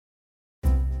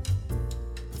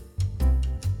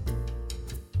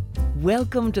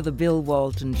Welcome to the Bill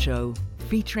Walton Show,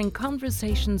 featuring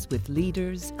conversations with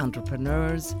leaders,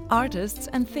 entrepreneurs, artists,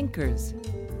 and thinkers.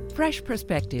 Fresh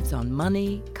perspectives on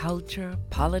money, culture,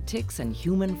 politics, and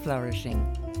human flourishing.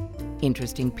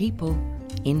 Interesting people,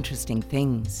 interesting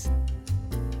things.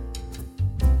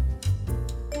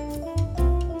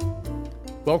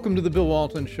 Welcome to the Bill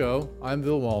Walton Show. I'm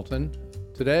Bill Walton.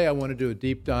 Today I want to do a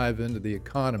deep dive into the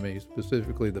economy,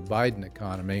 specifically the Biden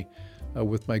economy,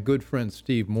 with my good friend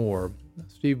Steve Moore.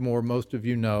 Steve Moore, most of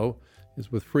you know, is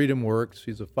with Freedom Works.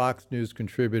 He's a Fox News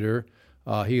contributor.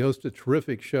 He hosts a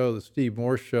terrific show, The Steve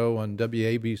Moore Show, on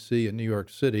WABC in New York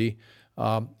City.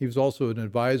 He was also an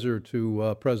advisor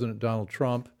to President Donald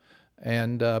Trump,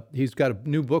 and he's got a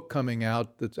new book coming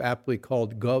out that's aptly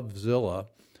called Govzilla,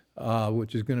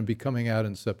 which is going to be coming out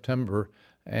in September.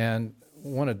 And I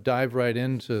want to dive right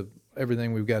into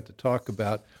everything we've got to talk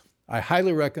about. I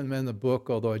highly recommend the book,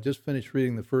 although I just finished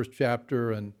reading the first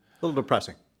chapter and a little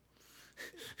depressing.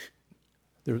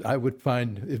 I would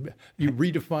find you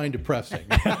redefine depressing.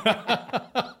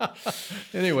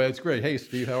 Anyway, it's great. Hey,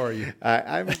 Steve, how are you?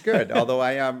 I'm good. Although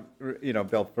I am,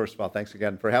 Bill, first of all, thanks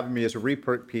again for having me as a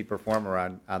repeat performer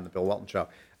on the Bill Walton Show.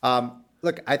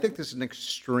 Look, I think this is an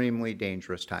extremely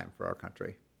dangerous time for our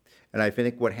country. And I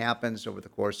think what happens over the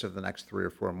course of the next 3 or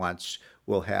 4 months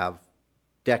will have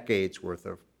decades worth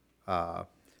of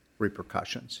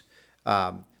repercussions.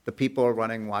 The people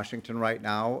running Washington right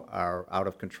now are out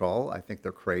of control. I think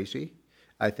they're crazy.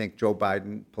 I think Joe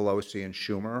Biden, Pelosi, and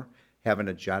Schumer have an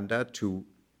agenda to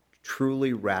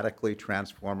truly radically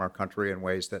transform our country in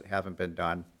ways that haven't been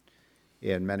done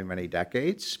in many, many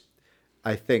decades.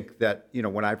 I think that,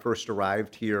 when I first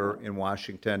arrived here in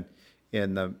Washington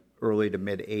in the early to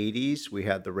mid 80s, we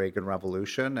had the Reagan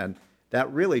Revolution, and that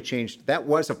really changed. That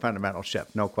was a fundamental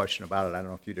shift, no question about it. I don't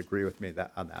know if you'd agree with me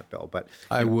on that, Bill, but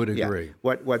I would agree.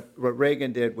 Yeah. What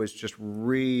Reagan did was just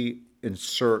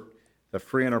reinsert the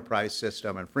free enterprise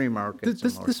system and free markets.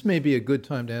 This may be a good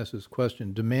time to ask this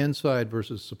question: demand side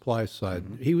versus supply side.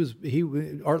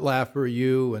 Mm-hmm. Art Laffer,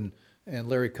 you, and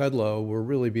Larry Kudlow were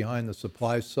really behind the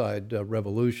supply side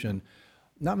revolution.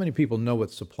 Not many people know what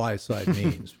supply side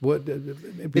means.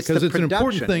 Because it's an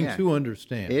important thing to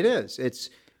understand. It is.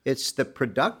 It's the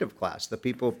productive class, the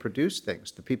people who produce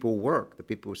things, the people who work, the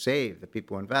people who save, the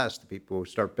people who invest, the people who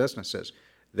start businesses.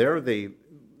 They're the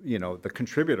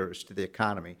contributors to the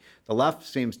economy. The left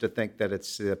seems to think that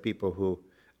it's the people who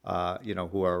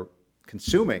are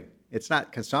consuming. It's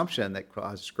not consumption that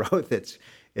causes growth.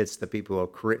 It's the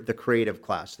people who the creative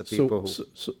class, the people who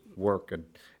work,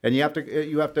 and you have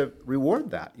to reward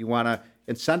that. You want to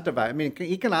incentivize. I mean,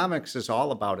 economics is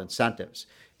all about incentives.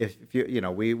 If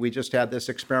we just had this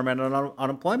experiment on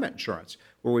unemployment insurance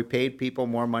where we paid people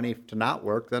more money to not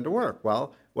work than to work.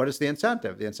 Well, what is the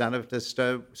incentive? The incentive is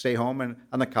to stay home and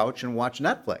on the couch and watch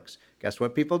Netflix. Guess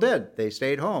what people did? They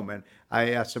stayed home. And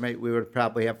I estimate we would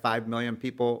probably have 5 million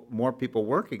more people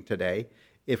working today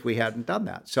if we hadn't done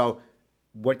that. So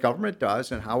what government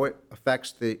does and how it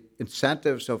affects the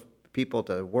incentives of people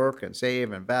to work and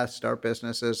save, invest, start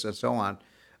businesses, and so on,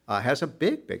 has a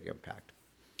big, big impact.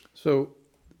 So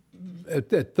at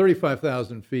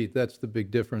 35,000 feet, that's the big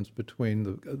difference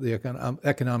between the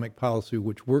economic policy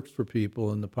which works for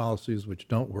people and the policies which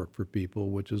don't work for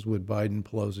people, which is what Biden,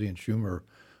 Pelosi, and Schumer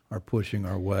are pushing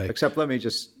our way. Except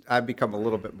I've become a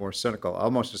little bit more cynical,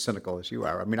 almost as cynical as you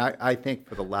are. I mean, I think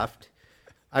for the left,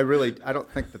 I don't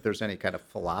think that there's any kind of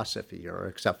philosophy here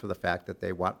except for the fact that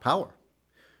they want power.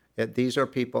 These are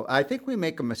people, I think we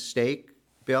make a mistake,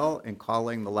 Bill, in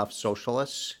calling the left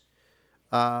socialists.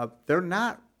 They're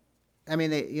not. I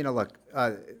mean,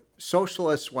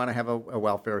 socialists want to have a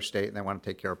welfare state and they want to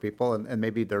take care of people, and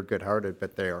maybe they're good-hearted,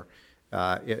 but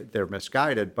they're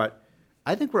misguided. But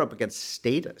I think we're up against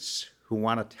statists who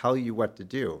want to tell you what to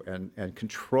do and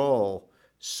control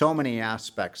so many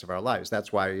aspects of our lives.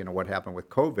 That's why, what happened with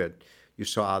COVID, you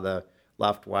saw the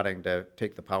left wanting to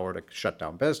take the power to shut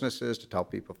down businesses, to tell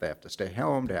people if they have to stay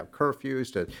home, to have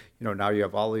curfews, now you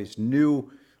have all these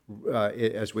new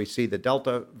as we see the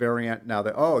Delta variant now,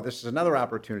 this is another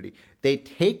opportunity. They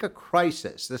take a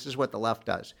crisis. This is what the left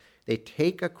does. They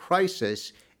take a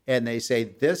crisis and they say,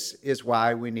 this is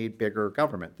why we need bigger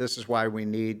government. This is why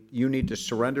you need to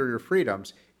surrender your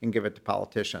freedoms and give it to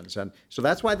politicians. And so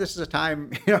that's why this is a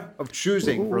time of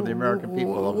choosing for the American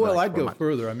people. Well, I'd go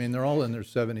further. I mean, they're all in their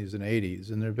 70s and 80s,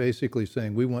 and they're basically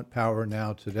saying, we want power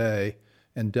now today,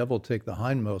 and devil take the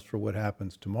hindmost for what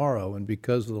happens tomorrow. And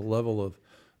because of the level of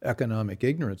economic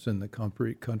ignorance in the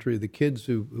country, the kids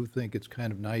who think it's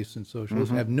kind of nice and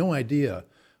socialist have no idea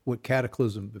what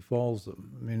cataclysm befalls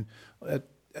them. I mean,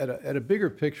 at a bigger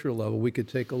picture level, we could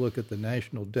take a look at the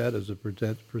national debt as a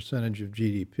percentage of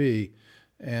GDP.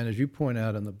 And as you point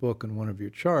out in the book in one of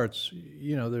your charts,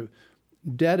 the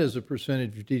debt as a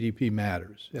percentage of GDP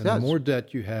matters. And the more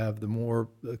debt you have, the more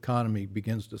the economy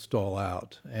begins to stall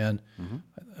out. And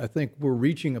I think we're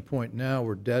reaching a point now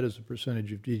where debt as a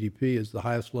percentage of GDP is the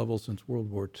highest level since World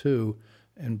War II,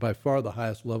 and by far the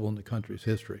highest level in the country's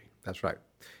history. That's right.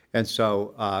 And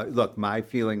so, look, my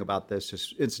feeling about this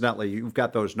is, incidentally, you've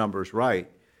got those numbers right.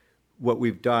 What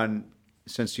we've done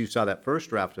since you saw that first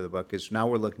draft of the book is now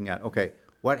we're looking at, okay,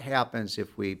 what happens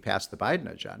if we pass the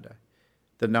Biden agenda?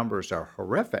 The numbers are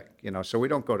horrific, so we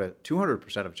don't go to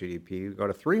 200% of GDP, we go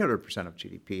to 300% of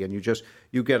GDP, and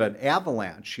you get an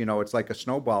avalanche. It's like a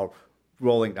snowball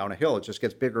rolling down a hill. It just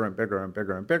gets bigger and bigger and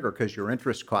bigger and bigger because your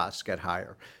interest costs get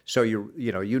higher. So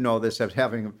you know this as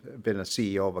having been a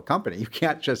CEO of a company. You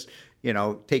can't just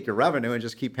take your revenue and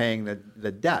just keep paying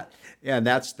the debt. And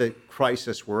that's the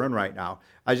crisis we're in right now.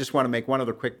 I just want to make one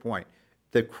other quick point.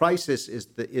 The crisis is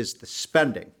the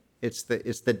spending. It's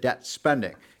the debt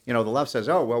spending. The left says,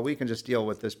 oh, well, we can just deal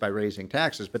with this by raising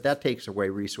taxes, but that takes away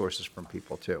resources from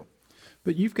people too.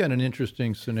 But you've got an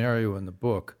interesting scenario in the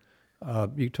book.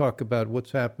 You talk about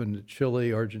what's happened to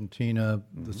Chile, Argentina,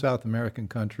 the South American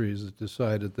countries that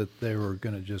decided that they were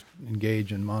going to just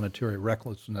engage in monetary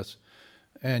recklessness.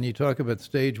 And you talk about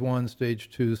stage 1, stage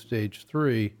 2, stage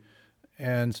 3.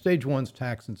 And stage 1's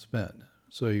tax and spend.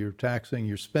 So you're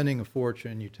spending a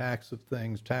fortune, you tax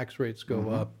things, tax rates go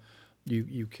up,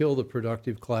 you kill the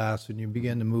productive class, and you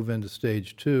begin to move into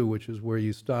stage 2, which is where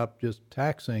you stop just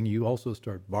taxing, you also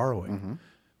start borrowing.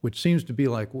 Which seems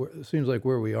like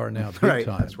where we are now, big right,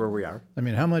 time. That's where we are. I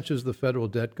mean, how much has the federal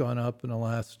debt gone up in the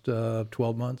last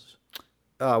 12 months?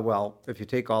 Well, if you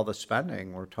take all the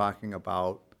spending, we're talking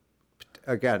about,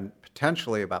 again,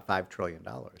 potentially about $5 trillion.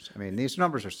 I mean, these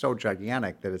numbers are so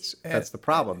gigantic that that's the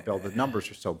problem, Bill. The numbers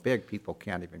are so big, people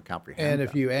can't even comprehend And them.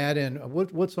 if you add in,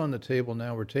 what's on the table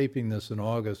now? We're taping this in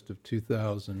August of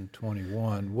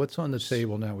 2021. What's on the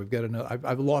table now? We've got another,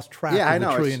 I've lost track of the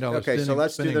 $1 trillion. Okay, so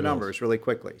let's do the numbers really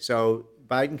quickly. So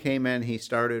Biden came in, he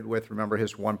started with, remember,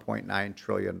 his $1.9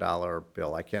 trillion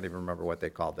bill. I can't even remember what they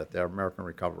called it, the American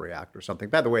Recovery Act or something.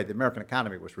 By the way, the American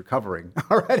economy was recovering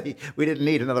already. We didn't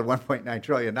need another $1.9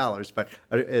 trillion, but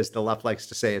as the left likes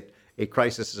to say, a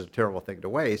crisis is a terrible thing to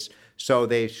waste. So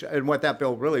and what that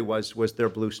bill really was their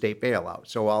blue state bailout.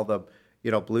 So all the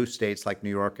blue states like New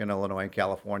York and Illinois and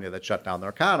California that shut down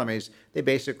their economies, they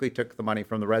basically took the money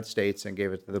from the red states and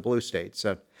gave it to the blue states.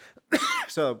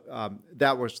 So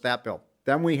that was that bill.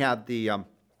 Then we had the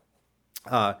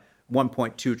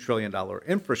 $1.2 trillion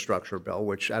infrastructure bill,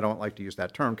 which I don't like to use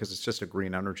that term because it's just a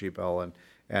green energy bill, and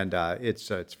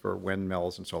it's for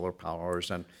windmills and solar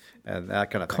powers and that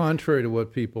kind of thing. Contrary to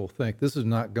what people think, this is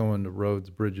not going to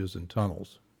roads, bridges, and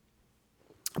tunnels.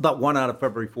 About 1 out of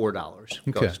every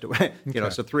 $4 goes to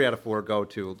it. So 3 out of 4 go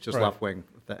to just left-wing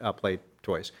play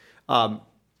toys. So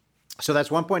that's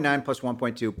 1.9 plus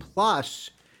 1.2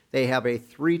 plus. They have a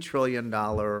 $3 trillion,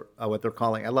 what they're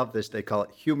calling, I love this, they call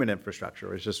it human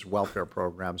infrastructure. It's just welfare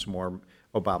programs, more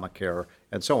Obamacare,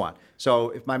 and so on.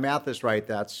 So if my math is right,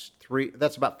 that's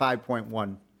about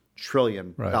 $5.1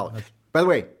 trillion. Right. By the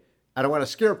way, I don't want to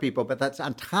scare people, but that's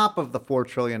on top of the $4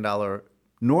 trillion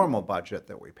normal budget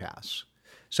that we pass.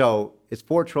 So it's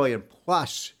 $4 trillion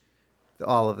plus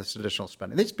all of this additional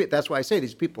spending. That's why I say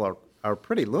these people are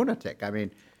pretty lunatic. I mean,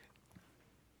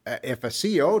 if a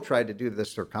CEO tried to do this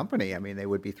to their company, I mean, they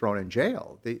would be thrown in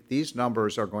jail. These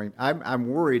numbers are going. I'm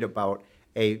worried about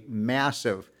a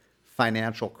massive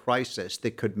financial crisis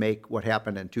that could make what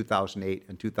happened in 2008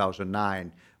 and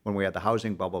 2009, when we had the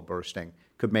housing bubble bursting,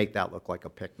 could make that look like a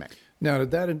picnic. Now,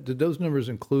 did those numbers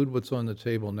include what's on the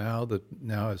table now? That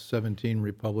now has 17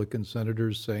 Republican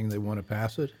senators saying they want to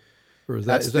pass it. Or is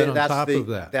that on top of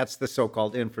that? That's the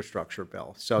so-called infrastructure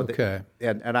bill. So okay.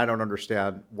 And I don't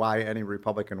understand why any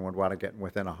Republican would want to get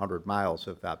within 100 miles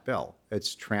of that bill.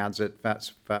 It's transit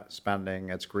spending,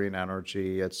 it's green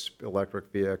energy, it's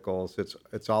electric vehicles,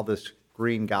 it's all this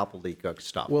green gobbledygook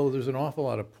stuff. Well, there's an awful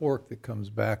lot of pork that comes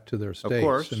back to their states. Of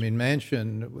course. I mean,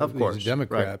 Manchin is a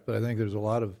Democrat, right. But I think there's a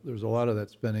lot of that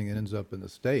spending that ends up in the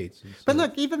states. So, but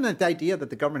look, even the idea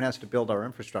that the government has to build our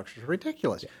infrastructure is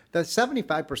ridiculous. The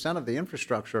 75% of the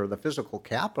infrastructure, the physical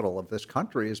capital of this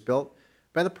country, is built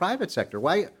by the private sector.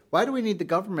 Why do we need the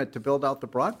government to build out the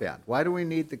broadband? Why do we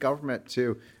need the government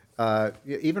to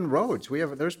even roads?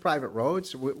 There's private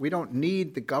roads. We don't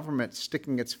need the government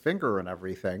sticking its finger in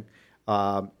everything.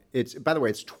 By the way,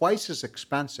 it's twice as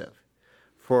expensive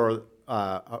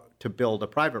to build a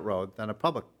private road than a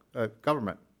public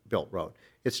government built road.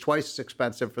 It's twice as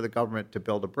expensive for the government to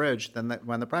build a bridge than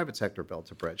when the private sector builds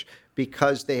a bridge,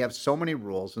 because they have so many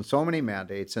rules and so many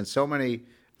mandates and so many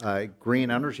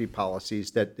green energy policies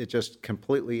that it just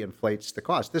completely inflates the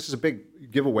cost. This is a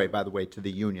big giveaway, by the way, to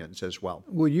the unions as well.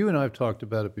 Well, you and I have talked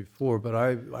about it before, but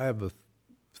I have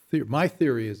my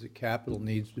theory is that capital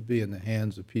needs to be in the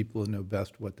hands of people who know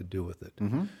best what to do with it.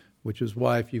 Mm-hmm. Which is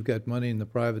why if you've got money in the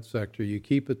private sector, you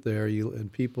keep it there,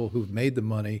 and people who've made the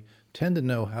money tend to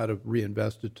know how to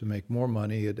reinvest it to make more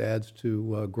money. It adds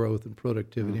to growth and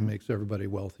productivity, makes everybody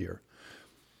wealthier.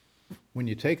 When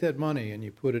you take that money and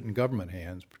you put it in government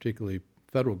hands, particularly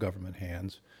federal government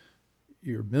hands,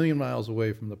 you're a million miles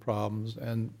away from the problems.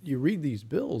 And you read these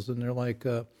bills, and they're like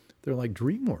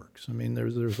DreamWorks. I mean,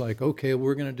 there's like, okay,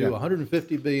 we're going to do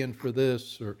 $150 billion for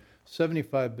this, or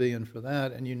 $75 billion for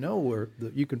that, and you know where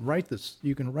you can write this.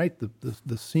 You can write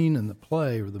the scene in the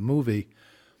play or the movie.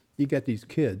 You got these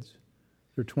kids.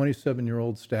 They're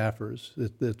 27-year-old staffers.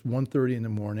 It's 1:30 in the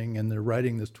morning, and they're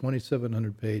writing this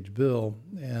 2,700-page bill,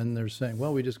 and they're saying,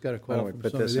 "Well, we just got a call from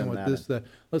somebody. They want this, that.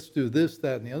 Let's do this,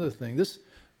 that, and the other thing."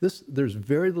 There's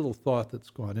very little thought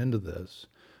that's gone into this,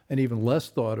 and even less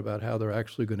thought about how they're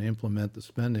actually going to implement the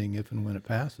spending if and when it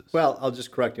passes. Well, I'll just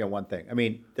correct you on one thing. I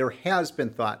mean, there has been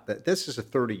thought that this is a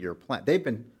 30-year plan.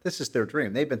 This is their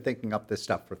dream. They've been thinking up this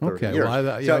stuff for 30 years.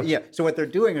 Well, so what they're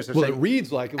doing is they're saying, it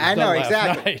reads like it was I done know, last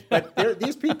exactly. night. But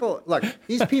these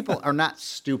people are not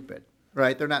stupid,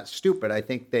 right? They're not stupid. I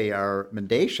think they are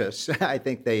mendacious. I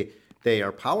think they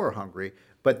are power hungry.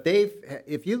 But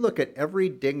if you look at every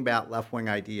dingbat left-wing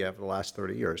idea of the last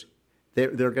 30 years,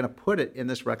 they're going to put it in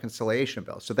this reconciliation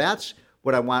bill. So that's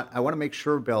what I want. I want to make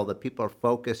sure, Bill, that people are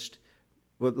focused.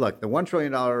 Well, look, the $1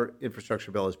 trillion infrastructure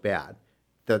bill is bad.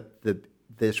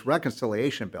 This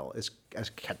reconciliation bill is a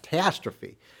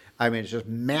catastrophe. I mean, it's just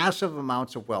massive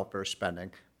amounts of welfare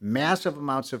spending, massive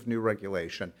amounts of new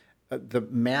regulation, the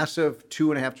massive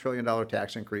 $2.5 trillion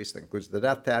tax increase that includes the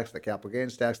death tax, the capital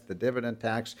gains tax, the dividend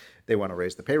tax. They want to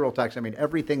raise the payroll tax. I mean,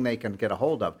 everything they can get a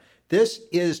hold of. This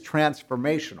is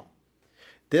transformational.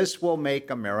 This will make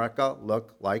America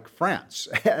look like France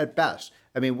at best.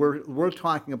 I mean, we're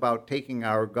talking about taking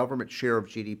our government share of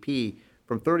GDP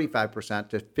from 35%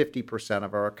 to 50%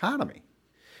 of our economy.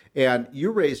 And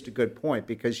you raised a good point,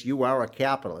 because you are a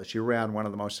capitalist. You ran one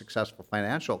of the most successful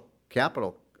financial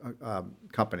capital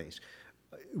companies.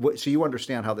 So you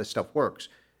understand how this stuff works.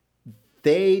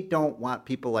 They don't want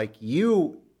people like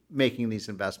you making these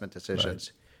investment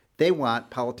decisions. Right. They want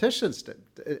politicians to.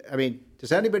 I mean,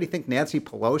 does anybody think Nancy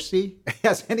Pelosi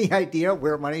has any idea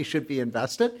where money should be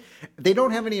invested? They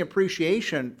don't have any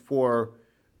appreciation for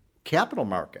capital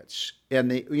markets.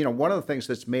 And one of the things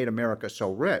that's made America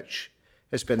so rich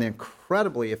has been the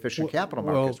incredibly efficient capital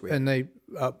markets we have. And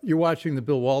you're watching the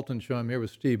Bill Walton Show. I'm here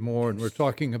with Steve Moore, and we're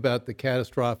talking about the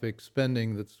catastrophic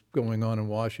spending that's going on in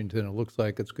Washington. It looks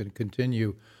like it's going to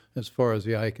continue as far as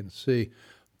the eye can see.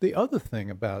 The other thing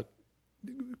about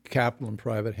capital in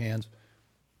private hands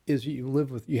is you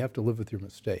have to live with your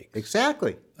mistakes.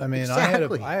 Exactly. I mean,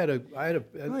 exactly.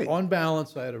 Right. On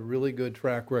balance, I had a really good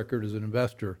track record as an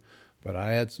investor, but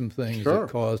I had some things Sure. that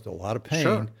caused a lot of pain.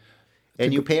 Sure.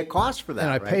 And you pay a cost for that,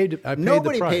 and I right? paid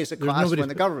Nobody the price. pays a cost when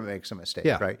the government makes a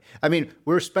mistake, right? I mean,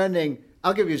 we're spending,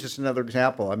 I'll give you just another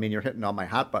example. I mean, you're hitting all my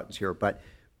hot buttons here, but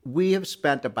we have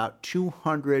spent about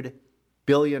 $200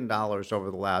 billion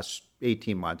over the last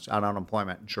 18 months on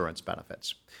unemployment insurance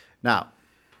benefits. Now,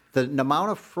 the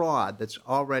amount of fraud that's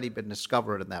already been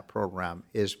discovered in that program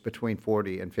is between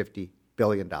 $40 and $50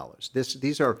 billion.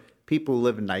 These are people who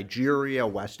live in Nigeria,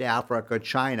 West Africa,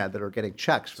 China that are getting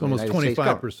checks from the United States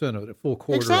government. It's almost 25% of it, a full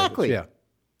quarter Exactly. of it.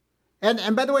 Yeah.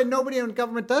 And by the way, nobody in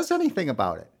government does anything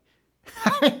about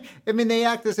it. I mean, they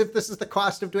act as if this is the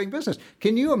cost of doing business.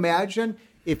 Can you imagine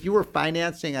if you were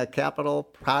financing a capital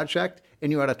project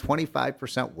and you had a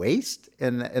 25% waste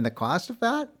in the cost of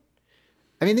that?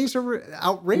 I mean, these are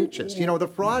outrageous. You know, the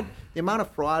amount of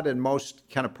fraud in most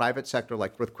kind of private sector,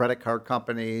 like with credit card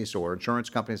companies or insurance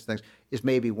companies and things, is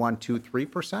maybe 1%, 2%,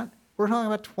 3%. We're talking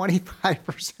about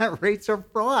 25% rates of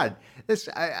fraud.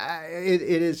 It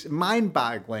is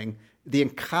mind-boggling, the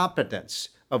incompetence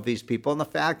of these people and the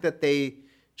fact that they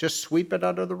just sweep it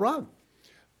under the rug.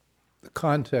 The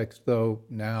context, though,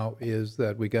 now is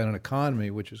that we got an economy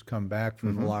which has come back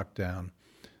from the lockdown.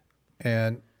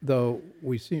 And though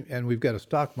we've got a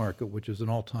stock market which is an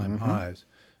all-time highs,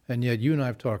 and yet you and I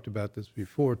have talked about this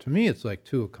before. To me, it's like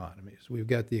two economies. We've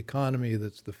got the economy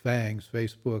that's the FANGs: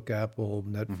 Facebook, Apple,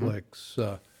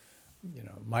 Netflix,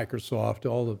 Microsoft,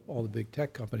 all the big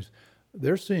tech companies.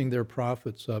 they're seeing their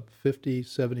profits up 50,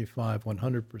 75,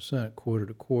 100% quarter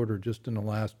to quarter just in the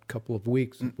last couple of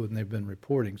weeks when they've been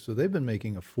reporting. So they've been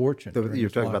making a fortune. You're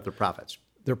talking about their profits.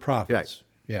 Their profits,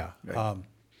 yeah. Right.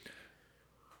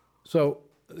 So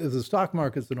if the stock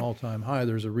market's an all-time high,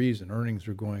 there's a reason. Earnings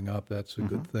are going up. That's a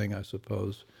good thing, I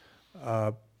suppose.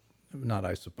 Not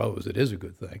I suppose, it is a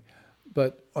good thing.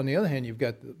 But on the other hand, you've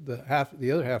got the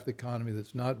other half of the economy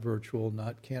that's not virtual,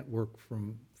 can't work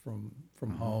from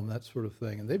home, that sort of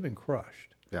thing, and they've been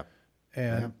crushed. Yeah.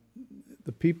 And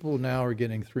the people now are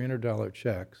getting $300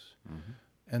 checks,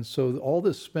 and so all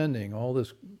this spending, all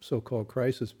this so-called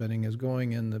crisis spending, is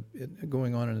going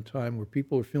on in a time where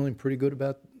people are feeling pretty good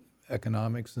about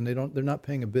economics, and they're not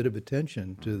paying a bit of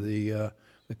attention to the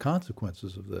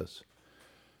consequences of this.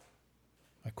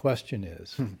 My question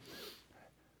is,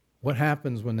 what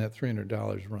happens when that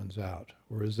 $300 runs out?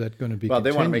 Or is that going to be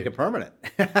They want to make continued? it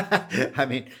permanent. I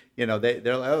mean,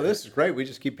 they're like, oh, this is great. We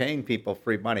just keep paying people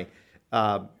free money.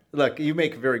 Look, you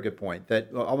make a very good point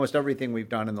that almost everything we've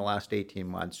done in the last 18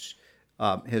 months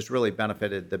has really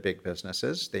benefited the big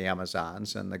businesses, the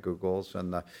Amazons and the Googles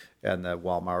and the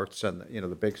Walmarts and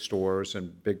the big stores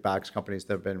and big box companies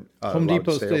that have been Home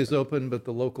Depot stays open, but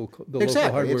the local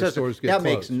hardware stores get closed. That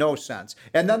makes no sense.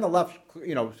 And then the left,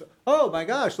 oh my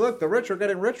gosh, look, the rich are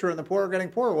getting richer and the poor are getting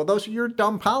poorer. Well, those are your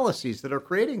dumb policies that are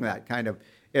creating that kind of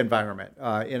environment,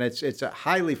 and it's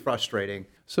highly frustrating.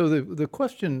 So the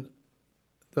question,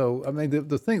 though, I mean,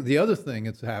 the other thing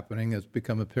that's happening that's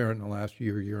become apparent in the last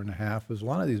year and a half is a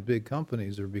lot of these big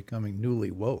companies are becoming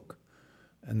newly woke.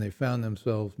 And they found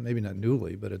themselves, maybe not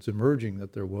newly, but it's emerging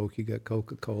that they're woke. You got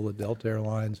Coca-Cola, Delta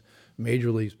Airlines,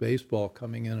 Major League Baseball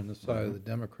coming in on the side of the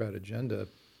Democrat agenda,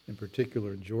 in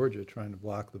particular in Georgia, trying to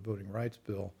block the voting rights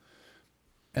bill.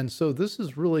 And so this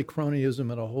is really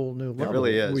cronyism at a whole new level. It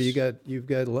really is. Where you've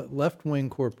got left-wing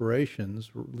corporations,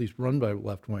 or at least run by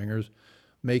left-wingers,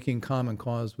 making common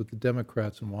cause with the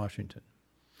Democrats in Washington.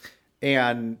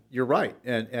 And you're right.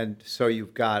 And so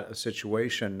you've got a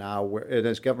situation now where,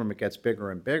 as government gets bigger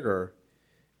and bigger,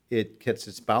 it gets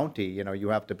its bounty. You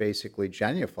have to basically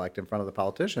genuflect in front of the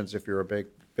politicians if you're a big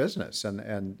business.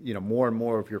 And more and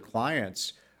more of your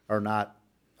clients are not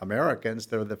Americans,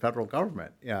 they're the federal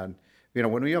government. And,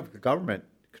 when we have the government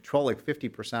controlling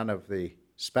 50% of the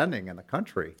spending in the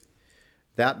country,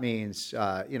 that means,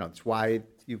 it's why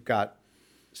you've got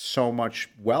so much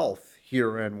wealth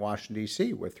here in Washington,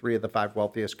 D.C., with 3 of the 5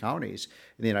 wealthiest counties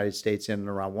in the United States in and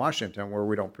around Washington, where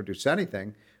we don't produce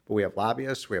anything, but we have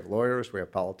lobbyists, we have lawyers, we have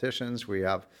politicians, we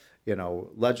have,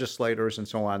 legislators and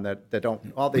so on that don't,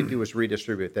 all they do is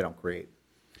redistribute, they don't create.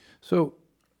 So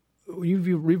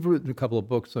you've written a couple of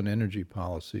books on energy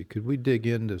policy. Could we dig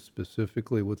into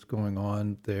specifically what's going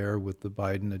on there with the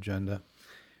Biden agenda?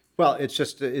 Well, it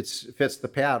fits the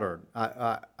pattern.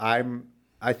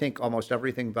 I think almost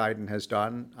everything Biden has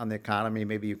done on the economy,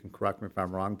 maybe you can correct me if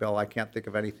I'm wrong, Bill, I can't think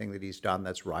of anything that he's done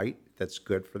that's right, that's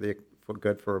good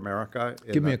for America.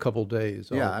 Give me a couple days.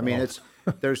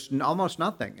 There's almost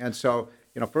nothing. And so,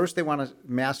 first they want to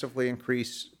massively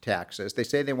increase taxes. They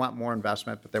say they want more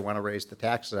investment, but they want to raise the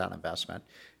taxes on investment,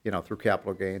 through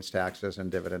capital gains taxes and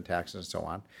dividend taxes and so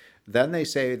on. Then they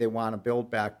say they want to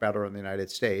build back better in the United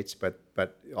States, but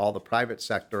all the private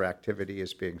sector activity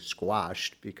is being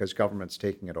squashed because government's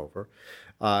taking it over.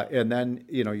 And then,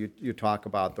 you talk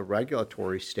about the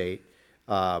regulatory state.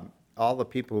 All the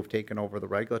people who've taken over the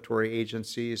regulatory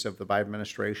agencies of the Biden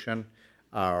administration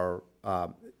are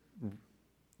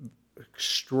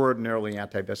extraordinarily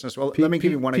anti-business. Well, let me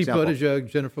give you one example. Pete Buttigieg,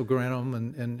 Jennifer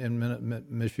Granholm in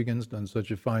Michigan's done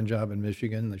such a fine job in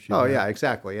Michigan. Yeah,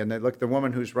 exactly. And look, the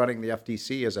woman who's running the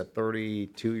FTC is a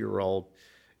 32-year-old,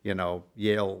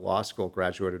 Yale Law School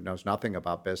graduate who knows nothing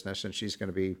about business, and she's going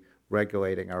to be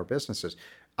regulating our businesses.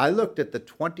 I looked at the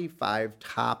 25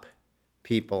 top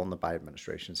people in the Biden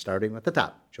administration, starting with the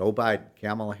top: Joe Biden,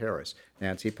 Kamala Harris,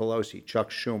 Nancy Pelosi,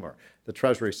 Chuck Schumer, the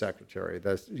Treasury Secretary,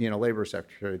 the Labor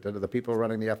Secretary, the people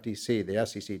running the FTC, the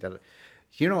SEC. Out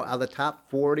of the top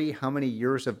 40, how many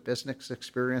years of business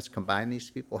experience combined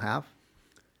these people have?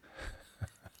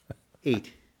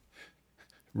 8.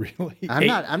 Really? I'm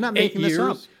not making this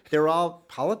up. Years? They're all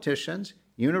politicians,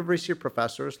 university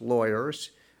professors,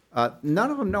 lawyers.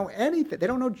 None of them know anything. They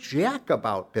don't know jack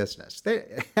about business.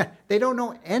 They don't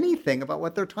know anything about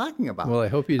what they're talking about. Well, I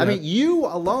hope you I don't. mean, you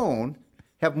alone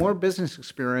have more business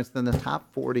experience than the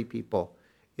top 40 people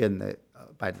in the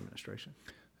Biden administration.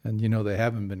 And they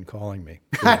haven't been calling me.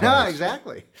 No,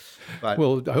 exactly. But,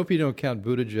 well, I hope you don't count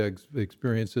Buttigieg's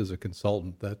experience as a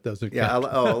consultant. That doesn't count.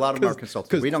 A lot of them are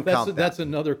consultants. We don't count that. That's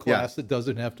another class that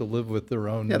doesn't have to live with their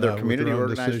own. They're community with their own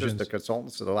organizers, decisions. they're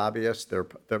consultants, they're lobbyists.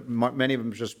 Many of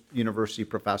them just university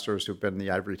professors who've been in the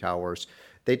ivory towers.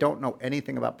 They don't know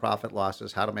anything about profit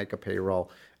losses, how to make a payroll,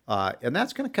 and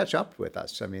that's going to catch up with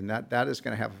us. I mean, that is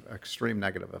going to have an extreme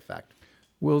negative effect.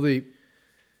 Well, the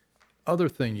other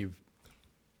thing you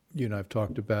and I've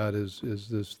talked about is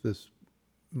this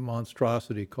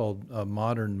monstrosity called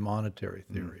modern monetary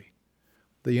theory.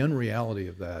 The unreality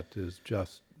of that is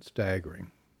just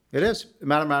staggering. It is.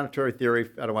 Modern monetary theory,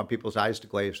 I don't want people's eyes to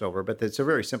glaze over, but it's a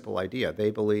very simple idea. They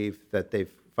believe that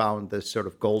they've found this sort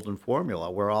of golden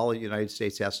formula where all the United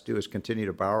States has to do is continue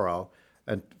to borrow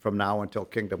and from now until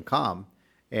kingdom come,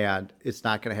 and it's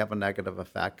not going to have a negative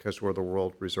effect because we're the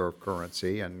world reserve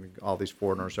currency and all these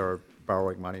foreigners are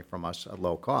borrowing money from us at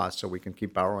low cost, so we can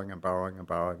keep borrowing and borrowing and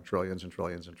borrowing trillions and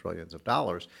trillions and trillions of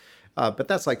dollars. But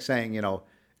that's like saying,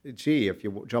 gee, if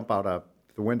you jump out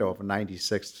the window of a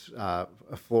 96th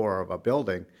floor of a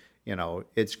building,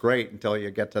 it's great until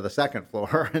you get to the second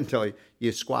floor, until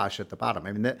you squash at the bottom.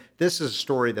 I mean, this is a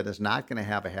story that is not going to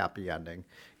have a happy ending.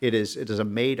 It is a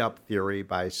made-up theory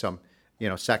by some,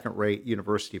 second-rate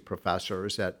university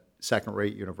professors at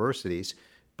second-rate universities,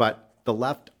 but the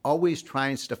left always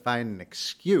tries to find an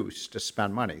excuse to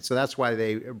spend money. So that's why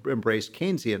they embraced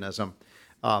Keynesianism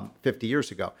 50 years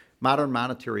ago. Modern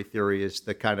monetary theory is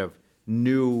the kind of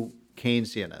new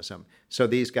Keynesianism. So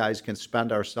these guys can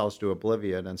spend ourselves to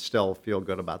oblivion and still feel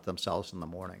good about themselves in the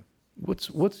morning.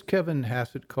 What's Kevin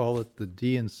Hassett call it? The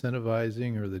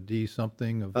de-incentivizing or the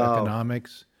de-something of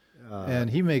economics? And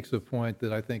he makes a point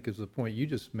that I think is the point you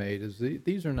just made, is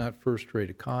these are not first-rate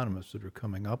economists that are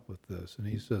coming up with this. And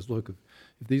he says, look, if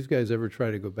these guys ever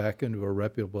try to go back into a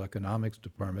reputable economics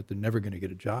department, they're never going to get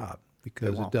a job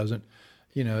because it doesn't,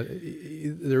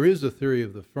 there is a theory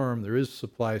of the firm, there is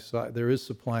supply side, there is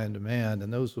supply and demand,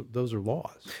 and those are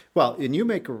laws. Well, and you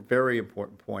make a very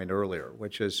important point earlier,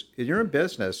 which is, if you're in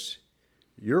business,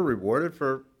 you're rewarded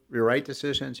for your right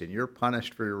decisions and you're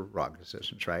punished for your wrong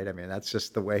decisions, right? I mean, that's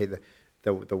just the way the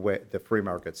way the free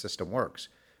market system works.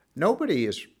 Nobody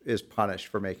is punished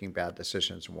for making bad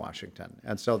decisions in Washington,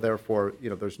 and so therefore,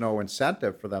 there's no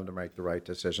incentive for them to make the right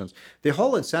decisions. The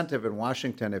whole incentive in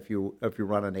Washington, if you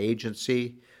run an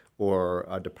agency or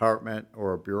a department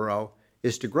or a bureau,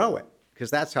 is to grow it, because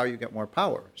that's how you get more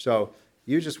power. So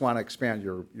you just want to expand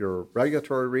your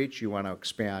regulatory reach, you want to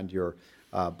expand your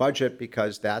budget,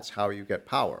 because that's how you get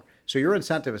power. So your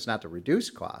incentive is not to reduce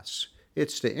costs,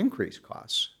 it's to increase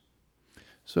costs.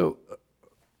 So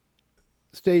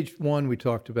stage one, we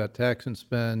talked about tax and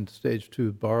spend. Stage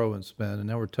two, borrow and spend. And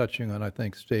now we're touching on, I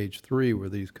think, stage three, where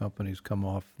these companies come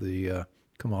off the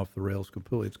rails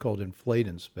completely. It's called inflate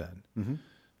and spend. Mm-hmm.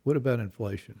 What about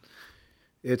inflation?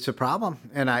 It's a problem.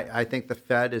 And I think the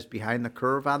Fed is behind the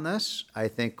curve on this. I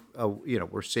think,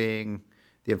 we're seeing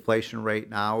the inflation rate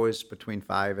now is between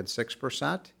 5% and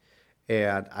 6%.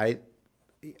 And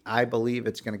I believe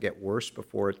it's going to get worse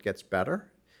before it gets better.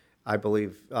 I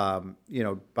believe,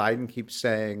 Biden keeps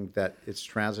saying that it's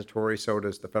transitory. So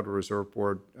does the Federal Reserve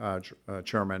Board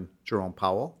Chairman Jerome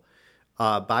Powell.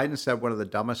 Biden said one of the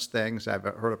dumbest things I've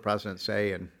heard a president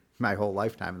say in my whole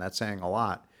lifetime, and that's saying a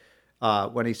lot.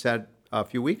 When he said a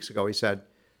few weeks ago, he said,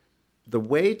 the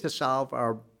way to solve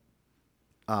our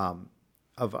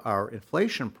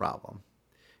inflation problem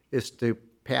is to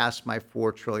pass my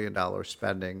 $4 trillion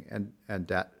spending and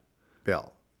debt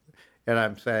bill. And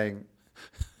I'm saying,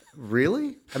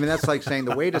 really? I mean, that's like saying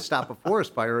the way to stop a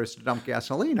forest fire is to dump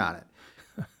gasoline on it.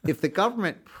 If the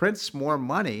government prints more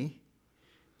money,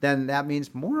 then that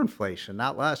means more inflation,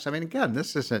 not less. I mean, again,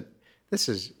 this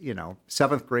is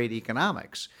seventh grade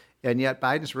economics. And yet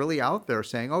Biden's really out there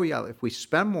saying, oh yeah, if we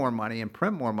spend more money and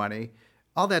print more money,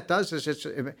 all that does is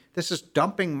this is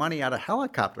dumping money out of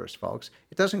helicopters, folks.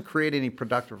 It doesn't create any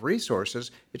productive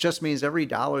resources. It just means every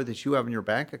dollar that you have in your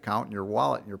bank account, in your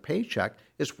wallet, in your paycheck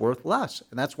is worth less.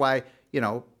 And that's why,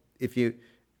 if you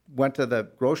went to the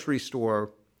grocery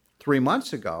store 3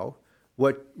 months ago,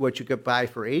 what you could buy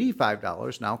for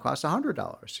 $85 now costs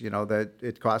 $100. That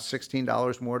it costs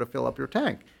 $16 more to fill up your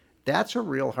tank. That's a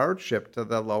real hardship to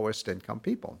the lowest income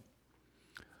people.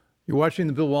 You're watching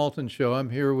The Bill Walton Show. I'm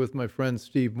here with my friend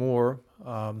Steve Moore,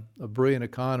 a brilliant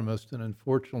economist, and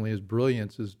unfortunately his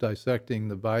brilliance is dissecting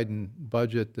the Biden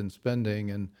budget and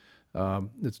spending, and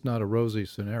it's not a rosy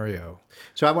scenario.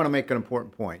 So I want to make an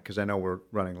important point, because I know we're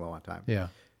running low on time. Yeah.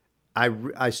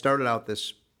 I started out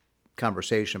this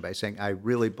conversation by saying I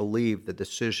really believe the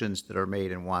decisions that are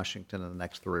made in Washington in the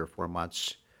next 3 or 4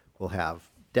 months will have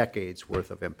decades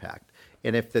worth of impact.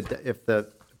 And if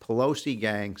the Pelosi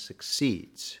gang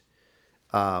succeeds,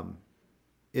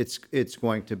 it's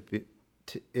going to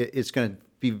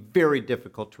be very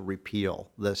difficult to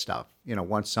repeal this stuff.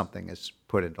 Once something is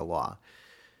put into law,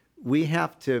 we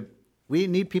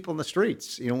need people in the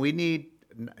streets. We need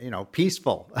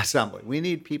peaceful assembly. We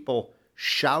need people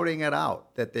shouting it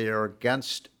out that they are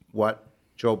against what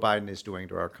Joe Biden is doing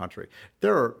to our country.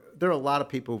 There are a lot of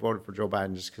people who voted for Joe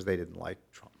Biden just because they didn't like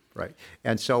Trump, right?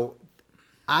 And so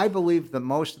I believe that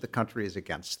most of the country is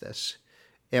against this.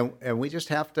 And we just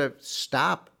have to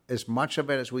stop as much of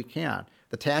it as we can.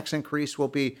 The tax increase will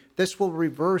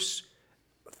reverse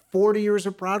 40 years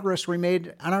of progress we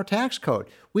made on our tax code.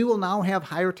 We will now have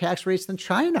higher tax rates than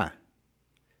China.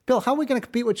 Bill, how are we going to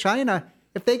compete with China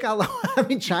if they got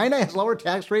China has lower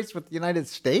tax rates with the United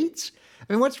States?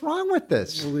 What's wrong with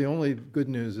this? Well, the only good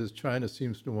news is China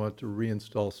seems to want to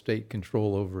reinstall state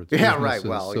control over its businesses. Right.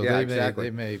 Well, so exactly.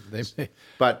 They may.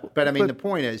 But the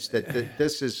point is that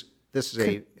this is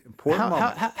a important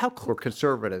moment for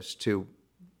conservatives to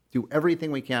do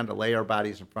everything we can to lay our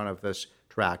bodies in front of this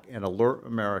track and alert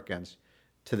Americans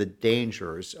to the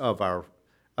dangers of our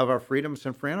freedoms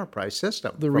and free enterprise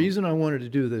system. The reason I wanted to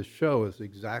do this show is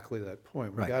exactly that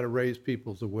point. We've got to raise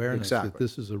people's awareness that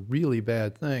this is a really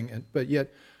bad thing. But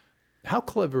yet, how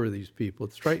clever are these people?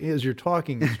 As you're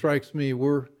talking, it strikes me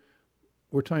we're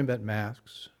talking about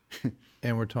masks,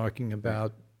 and we're talking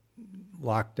about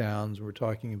lockdowns. We're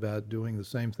talking about doing the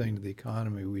same thing to the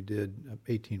economy we did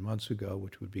 18 months ago,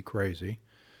 which would be crazy.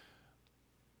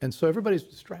 And so everybody's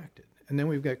distracted. And then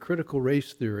we've got critical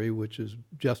race theory, which is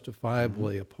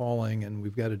justifiably appalling, and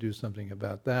we've got to do something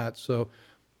about that. So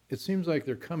it seems like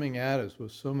they're coming at us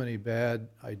with so many bad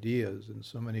ideas and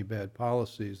so many bad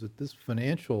policies that this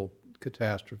financial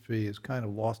catastrophe is kind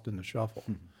of lost in the shuffle.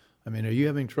 Are you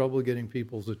having trouble getting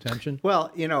people's attention?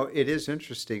 Well, it is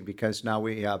interesting because now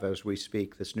we have, as we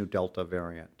speak, this new Delta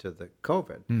variant to the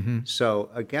COVID. Mm-hmm. So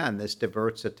again, this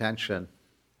diverts attention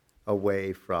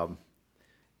away from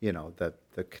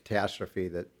the catastrophe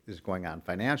that is going on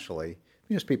financially,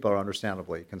 because people are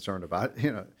understandably concerned about,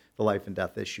 the life and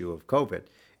death issue of COVID.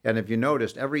 And if you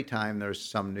noticed, every time there's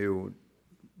some new,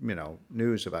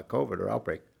 news about COVID or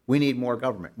outbreak, we need more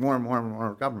government, more and more and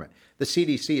more government. The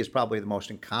CDC is probably the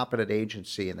most incompetent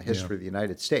agency in the history of the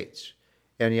United States.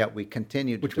 And yet we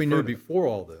continue to Which we knew before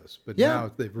all this, but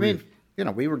now they've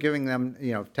we were giving them,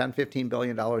 $10, $15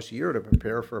 billion a year to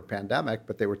prepare for a pandemic,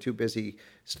 but they were too busy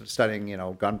studying,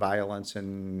 gun violence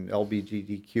and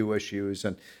LGBTQ issues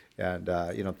and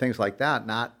things like that,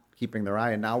 not keeping their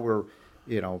eye. And now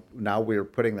we're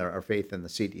putting our faith in the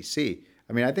CDC.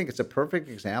 I think it's a perfect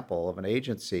example of an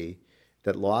agency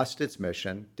that lost its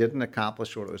mission, didn't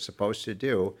accomplish what it was supposed to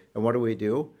do. And what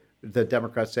do? The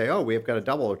Democrats say, we've got to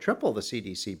double or triple the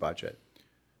CDC budget.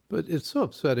 But it's so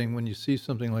upsetting when you see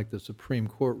something like the Supreme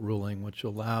Court ruling, which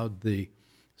allowed the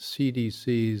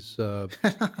CDC's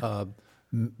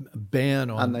ban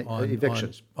on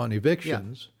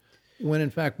evictions, when in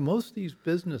fact most of these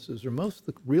businesses or most of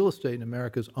the real estate in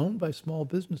America is owned by small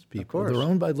business people. They're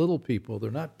owned by little people.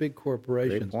 They're not big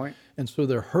corporations. Great point. And so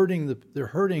they're hurting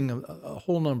a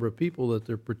whole number of people that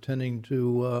they're pretending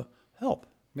to help.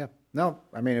 Yeah. No,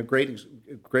 a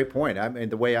great point.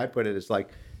 The way I put it is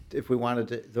like, if we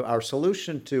wanted to, our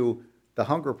solution to the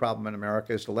hunger problem in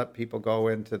America is to let people go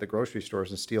into the grocery stores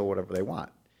and steal whatever they want.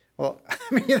 Well,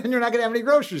 then you're not going to have any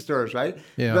grocery stores, right?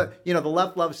 Yeah. But, the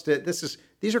left loves to,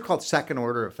 these are called second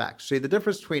order effects. See, the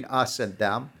difference between us and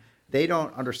them, they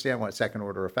don't understand what second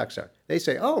order effects are. They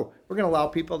say, we're going to allow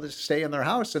people to stay in their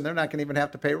house and they're not going to even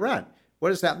have to pay rent. What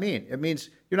does that mean? It means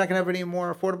you're not going to have any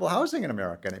more affordable housing in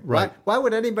America anymore. Right. Why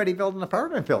would anybody build an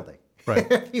apartment building?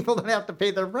 Right. People don't have to pay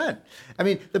their rent.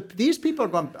 These people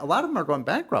a lot of them are going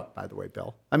bankrupt, by the way,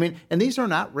 Bill. And these are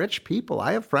not rich people.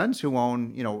 I have friends who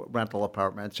own, rental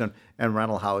apartments and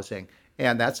rental housing,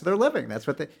 and that's their living. That's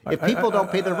what if people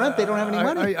don't pay their rent, they don't have any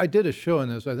money. I did a show on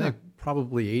this. I think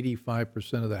probably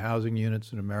 85% of the housing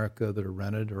units in America that are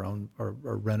rented are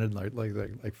rented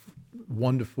like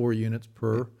 1 to 4 units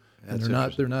per. And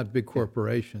they're not big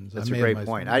corporations. That's a great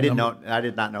point. I did not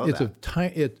know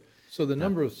that. So the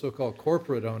number of so-called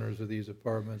corporate owners of these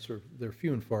apartments they're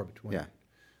few and far between.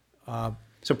 Yeah.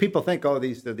 So people think,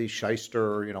 they're these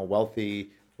shyster,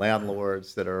 wealthy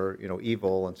landlords that are,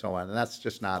 evil and so on, and that's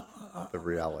just not the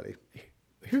reality.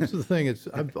 Here's the thing: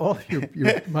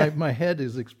 my head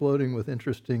is exploding with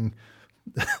interesting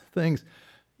things.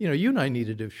 You and I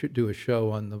needed to do a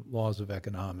show on the laws of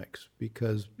economics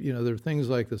because there are things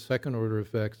like the second order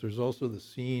effects. There's also the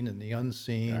seen and the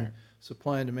unseen. Right.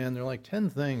 Supply and demand. There are like 10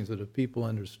 things that if people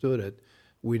understood it,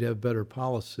 we'd have better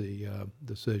policy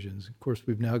decisions. Of course,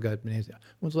 we've now got Nancy.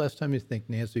 When's the last time you think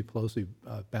Nancy Pelosi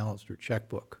balanced her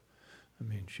checkbook? I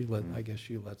mean, I guess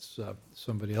she lets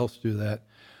somebody else do that.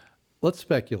 Let's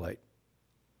speculate.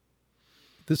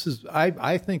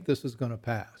 I think this is going to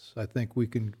pass. I think we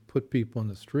can put people in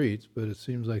the streets, but it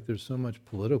seems like there's so much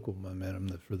political momentum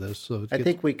for this. So I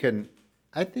think we can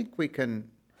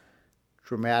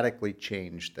dramatically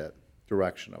change the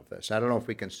direction of this. I don't know if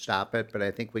we can stop it, but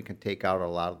I think we can take out a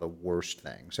lot of the worst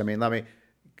things. I mean, let me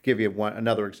give you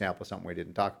another example of something we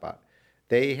didn't talk about.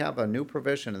 They have a new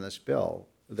provision in this bill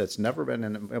that's never been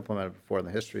implemented before in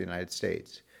the history of the United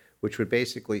States, which would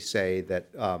basically say that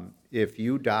if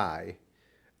you die,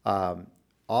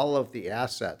 all of the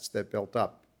assets that built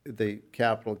up, the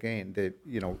capital gain,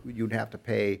 you'd have to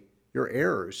pay your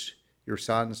heirs, your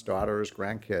sons, daughters,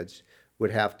 grandkids,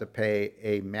 would have to pay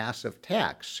a massive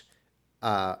tax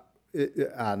on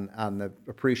the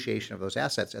appreciation of those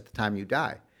assets at the time you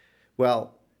die.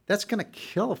 Well, that's going to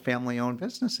kill family-owned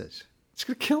businesses. It's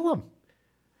going to kill them.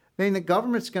 I mean, the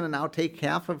government's going to now take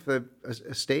half of the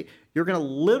estate. You're going to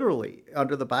literally,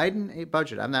 under the Biden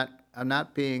budget, I'm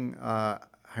not being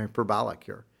hyperbolic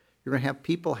here. You're going to have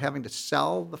people having to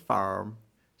sell the farm,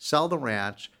 sell the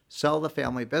ranch, sell the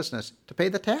family business to pay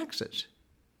the taxes.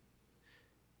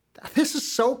 This is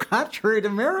so contrary to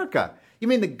America. You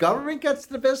mean the government gets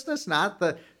the business,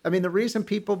 the reason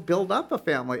people build up a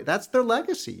family, that's their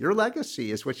legacy. Your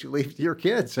legacy is what you leave to your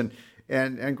kids and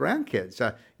grandkids.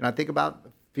 I think about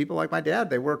people like my dad.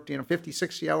 They worked 50,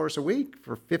 60 hours a week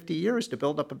for 50 years to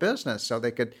build up a business so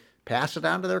they could pass it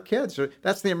on to their kids.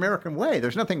 That's the American way.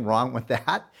 There's nothing wrong with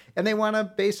that. And they want to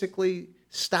basically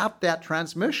stop that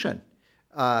transmission.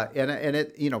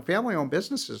 Family-owned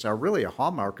businesses are really a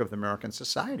hallmark of the American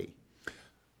society.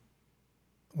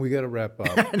 We got to wrap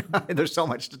up. There's so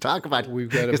much to talk about. We've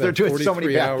got about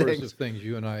 43 hours of things.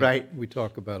 You and I, right. We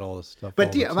talk about all this stuff.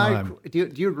 But do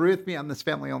you agree with me on this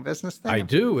family-owned business thing? I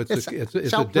do. It's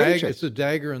a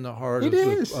dagger in the heart of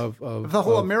the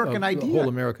whole American idea. The whole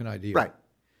American idea. Right.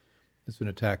 It's an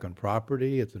attack on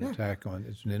property. It's an attack on.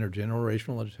 It's an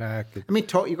intergenerational attack.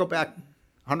 You go back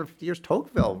 150 years.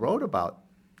 Tocqueville wrote about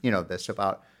this,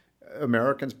 about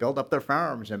Americans build up their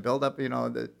farms and build up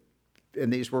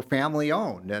and these were family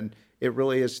owned, and it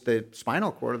really is the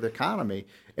spinal cord of the economy.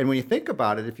 And when you think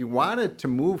about it, if you wanted to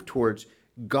move towards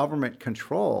government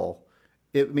control,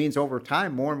 it means over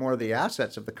time more and more of the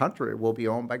assets of the country will be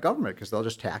owned by government because they'll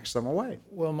just tax them away.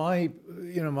 Well, my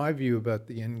view about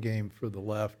the end game for the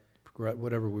left,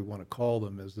 whatever we want to call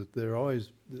them, is that there's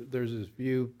this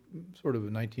view sort of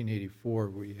in 1984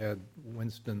 where you had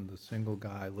Winston, the single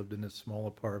guy, lived in this small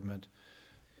apartment.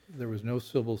 There was no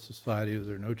civil society,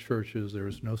 there were no churches, there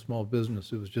was no small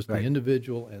business. It was just the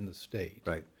individual and the state.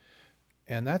 Right.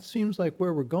 And that seems like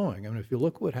where we're going. I mean, if you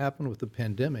look what happened with the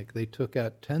pandemic, they took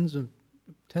out tens of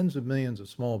millions of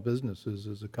small businesses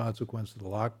as a consequence of the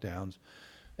lockdowns.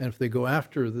 And if they go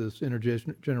after this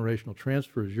intergenerational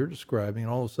transfers you're describing,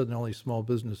 and all of a sudden all these small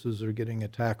businesses are getting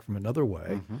attacked from another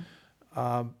way,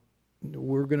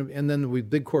 we're going to, and then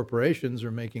big corporations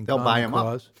are making. They'll buy them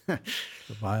up. They'll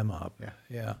buy them up.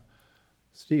 Yeah.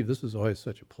 Steve, this is always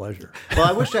such a pleasure. Well,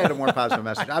 I wish I had a more positive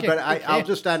message, but I'll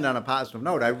just end on a positive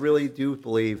note. I really do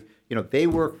believe, they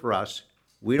work for us.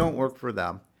 We don't work for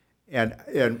them.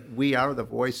 And we are the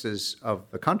voices of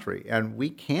the country, and we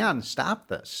can stop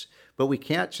this. But we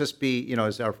can't just be,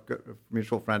 as our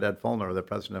mutual friend Ed Follner,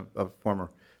 the former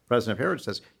president of Heritage,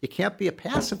 says, you can't be a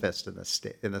pacifist in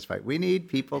this fight. We need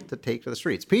people to take to the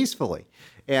streets peacefully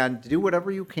and do whatever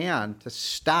you can to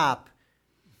stop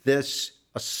this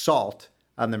assault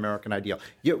on the American ideal.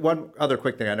 One other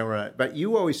quick thing, I know, but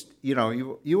you always,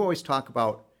 you always talk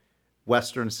about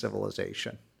Western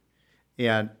civilization,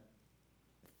 and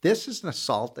this is an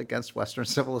assault against Western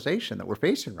civilization that we're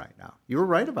facing right now. You were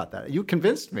right about that. You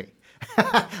convinced me.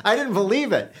 I didn't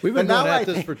believe it. We've been going at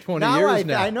this for 20 years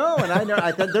now. I know.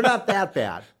 They're not that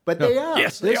bad, but they are.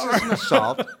 Yes, they are. This is an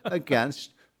assault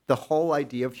against the whole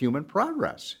idea of human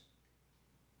progress.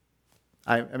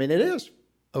 I mean, it is.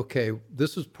 Okay,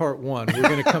 this is part one. We're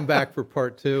going to come back for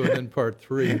part two and then part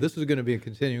three. This is going to be a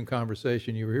continuing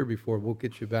conversation. You were here before. We'll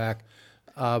get you back.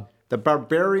 The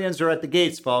barbarians are at the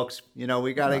gates, folks. We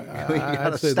got to stop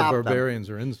them. I'd say the barbarians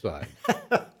are inside.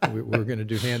 We're going to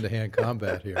do hand-to-hand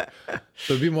combat here.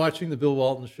 So you've been watching The Bill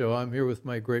Walton Show. I'm here with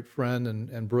my great friend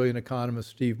and brilliant economist,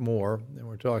 Steve Moore, and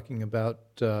we're talking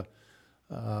about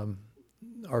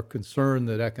our concern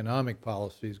that economic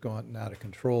policy has gone out of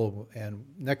control. And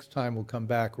next time we'll come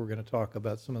back, we're going to talk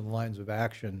about some of the lines of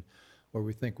action where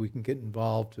we think we can get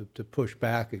involved to push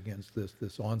back against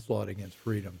this onslaught against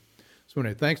freedom. So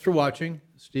anyway, thanks for watching.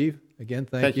 Steve, again,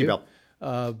 thank you.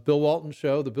 Bill. Bill Walton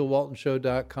Show,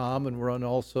 thebillwaltonshow.com, and we're on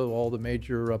also all the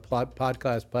major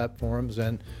podcast platforms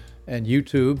and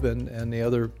YouTube and the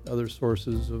other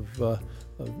sources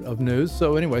of news.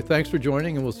 So anyway, thanks for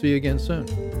joining, and we'll see you again soon.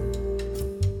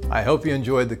 I hope you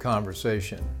enjoyed the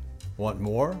conversation. Want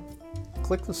more?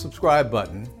 Click the subscribe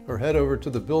button or head over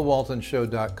to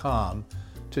thebillwaltonshow.com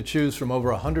to choose from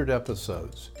over 100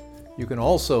 episodes. You can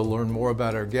also learn more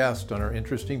about our guest on our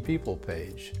Interesting People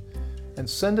page. And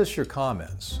send us your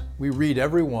comments. We read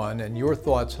every one, and your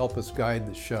thoughts help us guide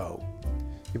the show.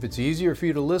 If it's easier for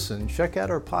you to listen, check out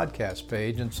our podcast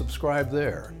page and subscribe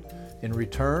there. In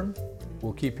return,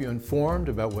 we'll keep you informed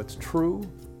about what's true,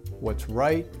 what's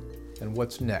right, and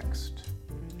what's next.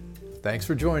 Thanks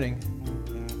for joining.